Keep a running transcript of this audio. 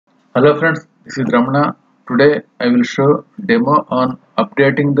Hello friends, this is Ramana. Today I will show demo on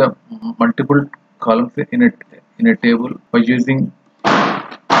updating the multiple columns in a table by using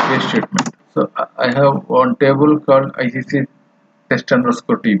case statement. So I have one table called ICC test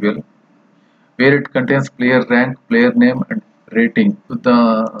underscore TBL where it contains player rank, player name and rating. So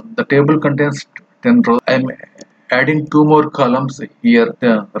the table contains 10 rows. I am adding two more columns here,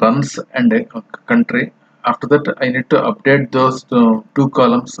 the runs and country. After that I need to update those two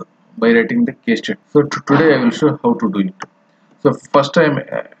columns by writing the case statement. So today I will show how to do it. So first I am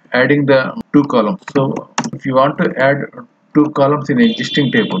adding the two columns. So if you want to add two columns in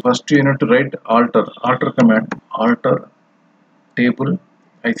existing table, first you need to write alter command, alter table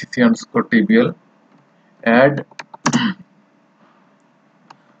ICC underscore TBL, add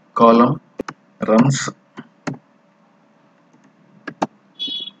column runs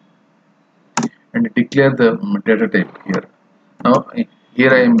and declare the data type here. Now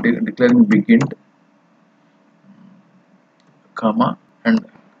here I am declaring begin comma and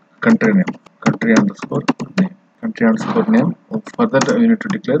country name, country underscore name. For that you need to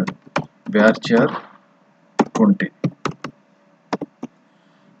declare varchar 20.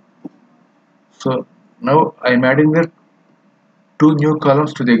 So now I am adding the two new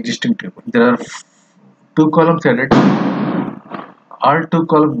columns to the existing table. There are two columns added. All two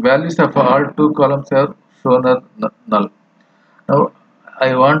column values of all two columns are shown as null. Now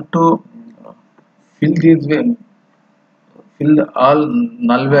I want to fill these fill all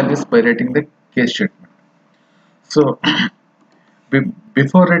null values by writing the case statement. So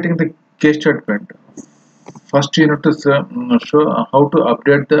before writing the case statement, first you need to show how to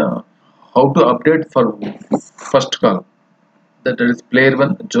update for first column. That is player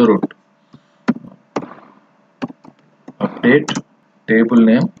 1 Joe root. Update table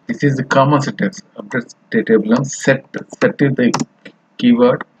name. This is the common syntax. Update table name. Set is the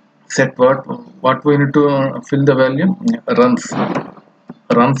keyword. Set what we need to fill the value.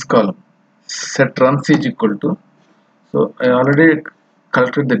 Runs column. Set runs is equal to. So I already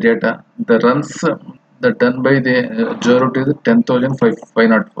collected the data. The runs that done by the Joe root is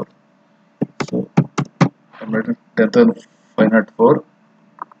 10,504. So I'm writing 10,504.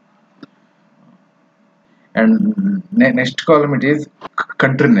 And next column it is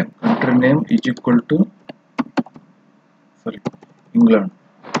country name. Country name is equal to England.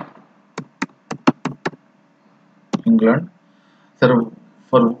 So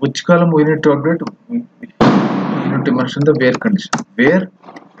for which column we need to update? We need to mention the where condition. Where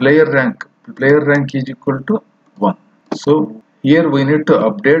player rank is equal to 1. So here we need to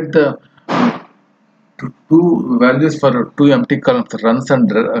update the two values for two empty columns, runs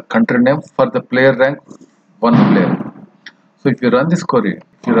and country name, for the player rank 1 player. So if you run this query,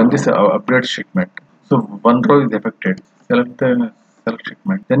 if you run this update statement, so one row is affected. Select the select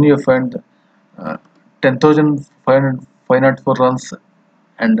statement. Then you find 10,504 runs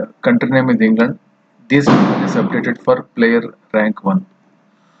and country name is England. This is updated for player rank 1.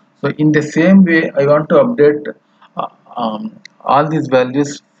 So in the same way, I want to update all these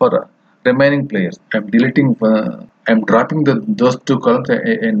values for remaining players. I'm deleting, I'm dropping those two columns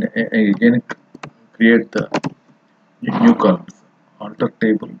and again create the new columns. Alter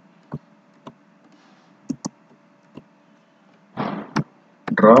table,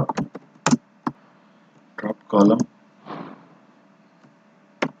 drop column,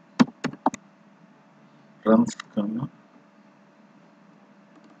 runs comma,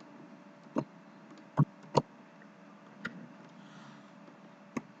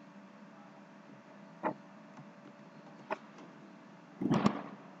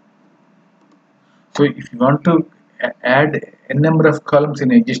 so if you want to add a number of columns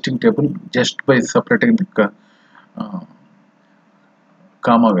in existing table just by separating the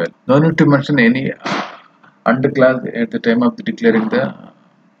comma value, no need to mention any under class at the time of declaring the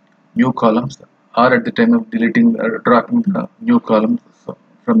new columns or at the time of deleting or dropping the new columns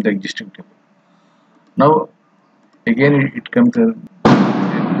from the existing table. Now again it comes to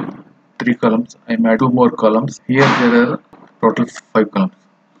 3 columns. I add 2 more columns. Here there are total 5 columns.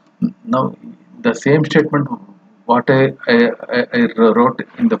 Now the same statement what I wrote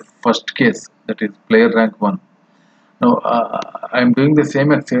in the first case, that is player rank 1. Now I am doing the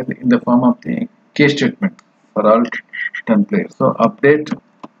same exercise in the form of the case statement for all 10 players. So update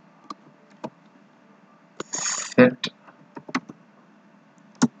set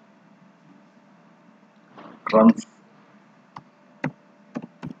runs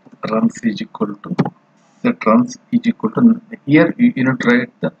is equal to here you need to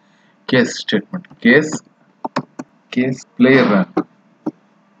write the case statement. Case player rank.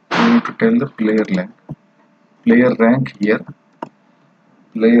 You need to tell the player rank here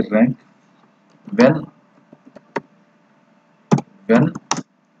player rank when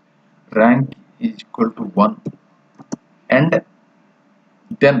rank is equal to 1, and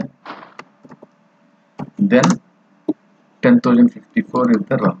then 10,054 is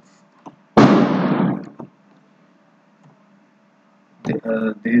the runs.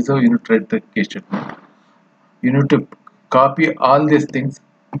 This is how you need to write the case statement. You need to copy all these things: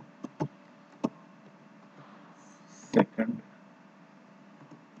 second,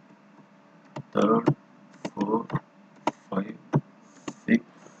 third, fourth, 5, 6,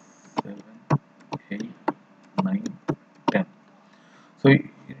 7, 8, 9, 10. So you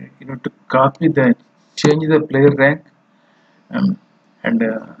need to copy change the player rank, and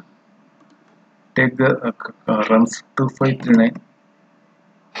take the runs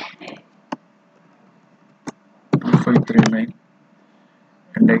 2539,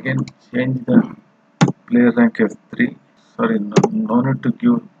 and again change the player rank as 3. Sorry, no need to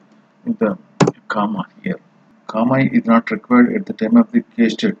give the comma here. Comma is not required at the time of the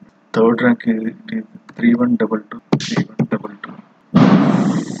case statement. Third rank is 3122, 3122.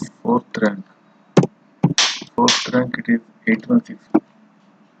 Fourth rank it is 8161,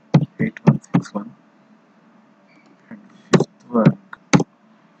 8161. And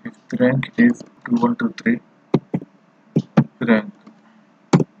fifth rank it is 2123.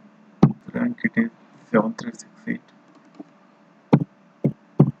 Rank it is 7368.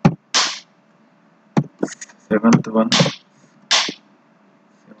 Seventh one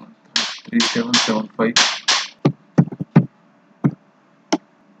 3775.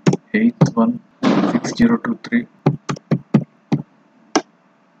 Eighth one 6023.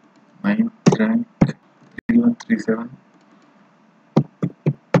 Ninth rank 3137.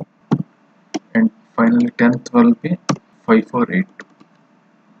 And finally 10th will be 548.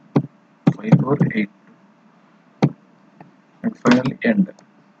 548. And finally end.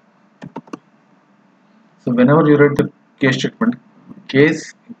 So whenever you write the case statement,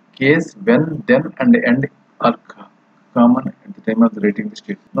 case, when, then, and end are common at the time of writing the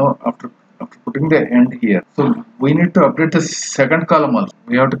statement. Now after putting the end here, so we need to update the second column also.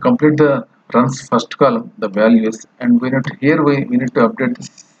 We have to complete the runs first column, the values, and we need to update the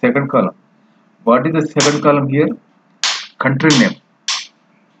second column. What is the second column here? Country name.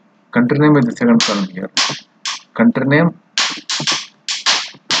 Country name is the second column here. Country name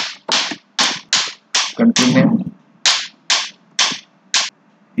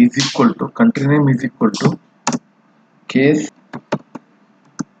is equal to case,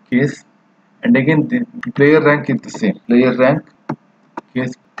 and again the player rank is the same. Player rank,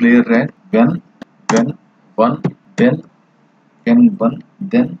 case player rank, when 1, then n1,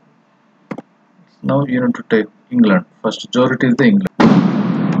 then now you need to type England. First majority is the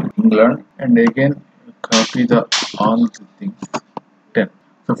England, and again copy the all the things 10.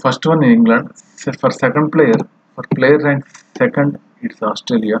 So first one in England. So for second player, for player rank second, it's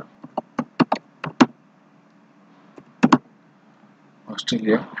Australia,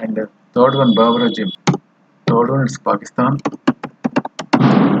 and third one Babra Jim. Third one is Pakistan.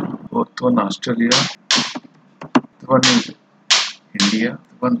 Fourth one Australia. Fifth one is India.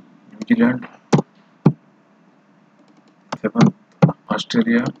 Fifth one New Zealand. Seventh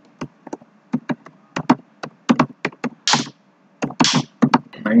Australia.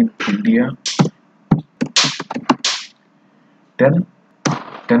 9 India. 10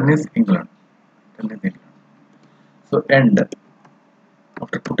 is England. So end.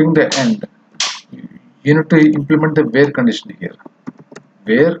 After putting the end, you need to implement the where condition here.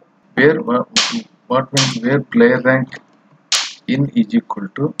 Where what means where player rank in is equal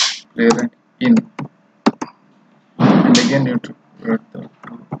to player rank in, and again you have to write the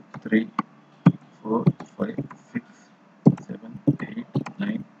 2, 3, 4, 5, 6, 7, 8,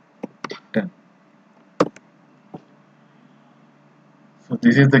 9, 10. So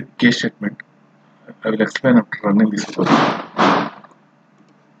this is the case statement. I will explain after running this query.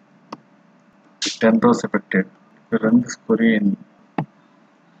 10 rows affected. If you run this query in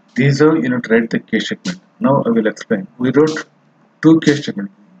these are you need to write the case statement. Now I will explain. We wrote 2 case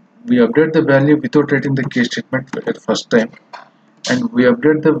statements. We update the value without writing the case statement at first time, and we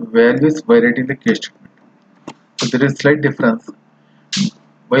update the values by writing the case statement. So there is slight difference.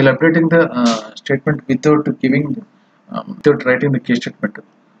 While updating the statement without writing the case statement,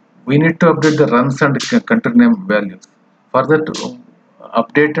 we need to update the runs and country name values. For that,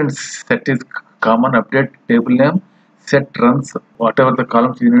 update and set is common. Update table name, set runs, whatever the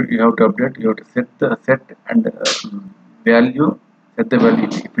columns you have to update. You have to set and value. Set the value.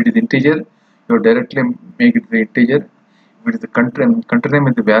 If it is integer, you directly make it the integer. If it is the country name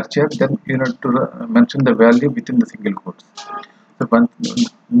is the varchar, then you need to mention the value within the single quotes. So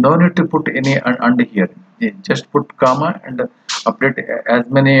no need to put any under here. Just put comma and update as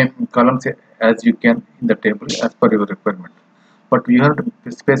many columns as you can in the table as per your requirement. But you have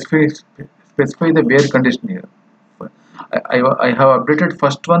to specify the where condition here. I have updated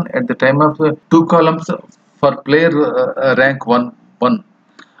first one at the time of two columns for player rank 1.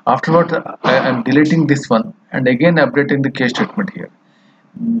 Afterward, I am deleting this one and again updating the case statement here.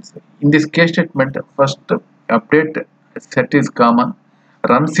 In this case statement, first update set is common,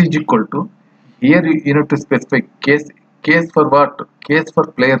 runs is equal to, here you need to specify case for what? Case for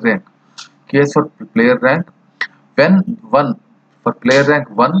player rank. Case for player rank, when 1 for player rank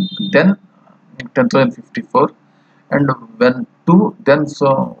 1, then 10,054, and when 2, then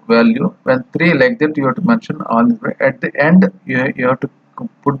so value, when 3, like that you have to mention all. At the end you have to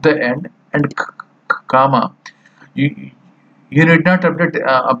put the end and comma. You need not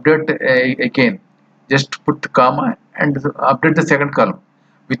update again. Just put the comma and update the second column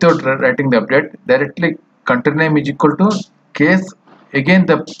without writing the update. Directly container name is equal to case, again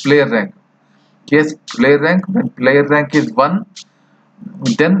the player rank. Case player rank, when player rank is 1,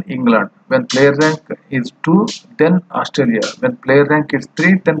 then England. When player rank is 2, then Australia. When player rank is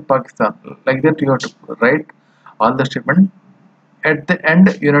 3, then Pakistan. Like that you have to write all the statement. At the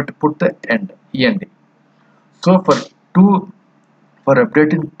end you have to put the end, end. So for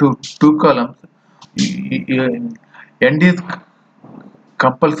updating two columns, end is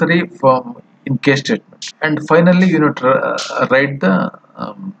compulsory from in case statement. And finally you know to write the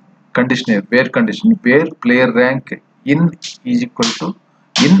condition here, where condition, where player rank in is equal to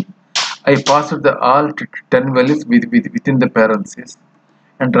in. I passed the all 10 values within the parentheses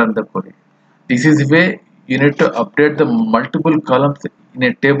and run the query. This is the way you need to update the multiple columns in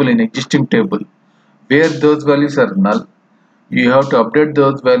a table, in existing table, where those values are null. You have to update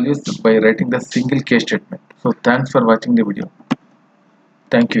those values by writing the single case statement. So thanks for watching the video.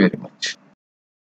 Thank you very much.